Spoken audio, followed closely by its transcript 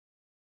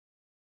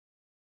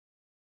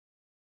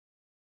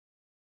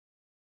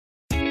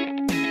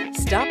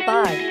Stop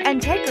by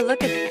and take a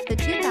look at the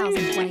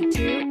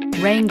 2022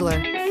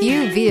 Wrangler.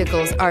 Few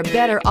vehicles are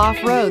better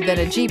off-road than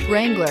a Jeep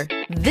Wrangler.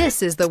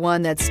 This is the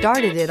one that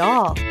started it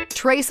all.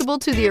 Traceable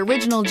to the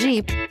original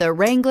Jeep, the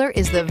Wrangler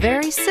is the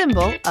very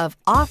symbol of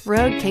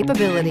off-road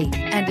capability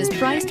and is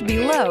priced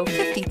below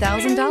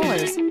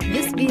 $50,000.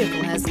 This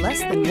vehicle has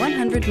less than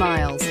 100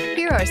 miles.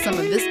 Here are some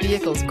of this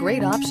vehicle's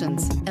great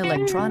options: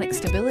 electronic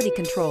stability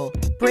control,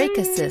 brake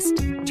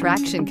assist,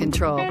 traction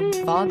control,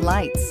 fog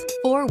lights,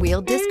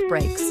 four-wheel disc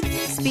brakes,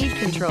 speed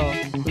control,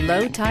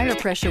 low tire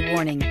pressure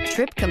warning,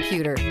 trip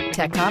computer,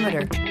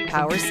 tachometer,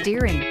 power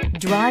steering.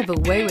 Drive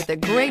away with a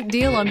great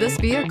deal on this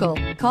vehicle.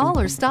 Call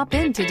or stop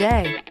in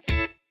today.